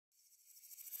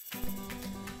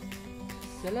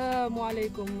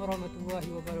Assalamualaikum warahmatullahi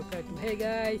wabarakatuh. Hey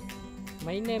guys,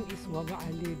 my name is Mohd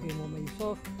Aliy bin Mohd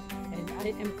Yusof, and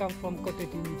I am come from Kota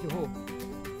Tinggi, Johor,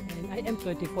 and I am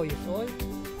 24 years old.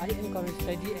 I am currently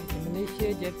studying at the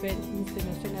Malaysia Japan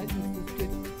International Institute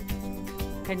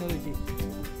Technology,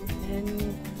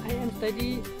 and I am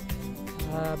study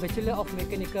Bachelor of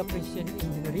Mechanical Precision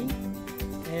Engineering,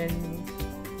 and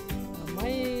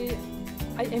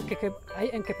I am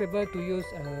capable to use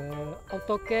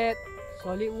AutoCAD,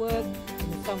 SolidWorks,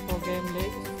 and some program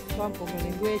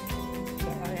language,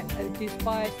 Spice and C++,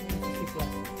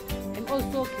 and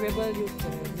also capable use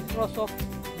Microsoft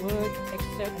Word,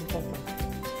 Excel, and PowerPoint.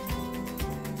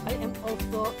 I am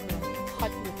also a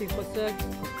hardworking person,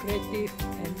 creative,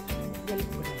 and well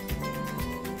organized.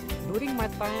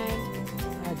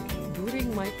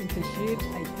 During my internship,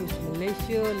 I chose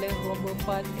Malaysia Land Rover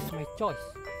part as my choice.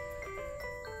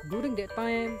 During that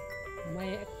time,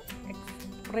 my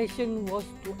aspiration was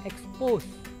to expose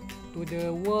to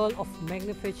the world of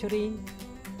manufacturing,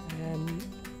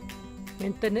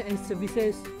 maintenance and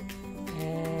services,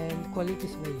 and quality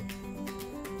surveying.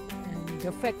 And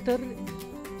the factor,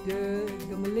 the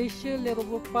Malaysia Land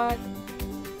Rover part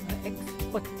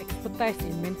expertise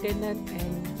in maintenance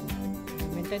and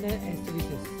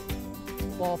services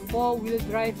for four-wheel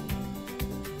drive,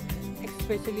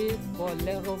 especially for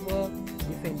Land Rover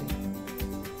Defender.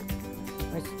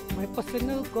 My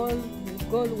personal goal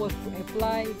was to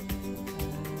apply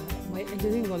my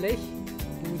engineering knowledge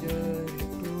to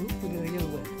the real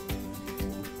world.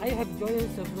 I have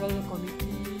joined several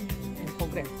committees and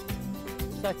programs,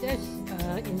 such as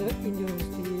in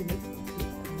university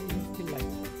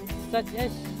life, such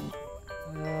as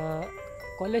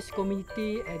college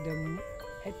community at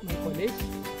my college,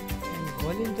 and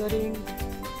volunteering,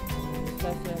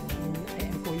 such as in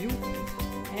IMOU,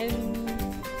 and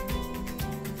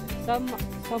some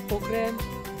programs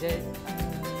that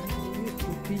used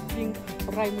to teaching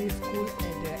primary school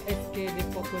at the SK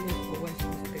Depot College for one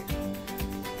semester.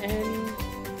 And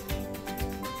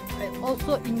I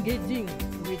also engaging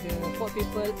with the poor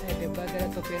people at the Bagara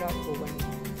Topera for 1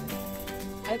 year.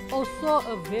 I'm also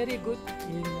a very good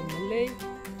in Malay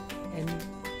and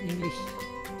English,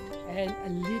 and a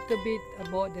little bit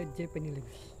about the Japanese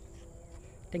language.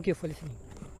 Thank you for listening.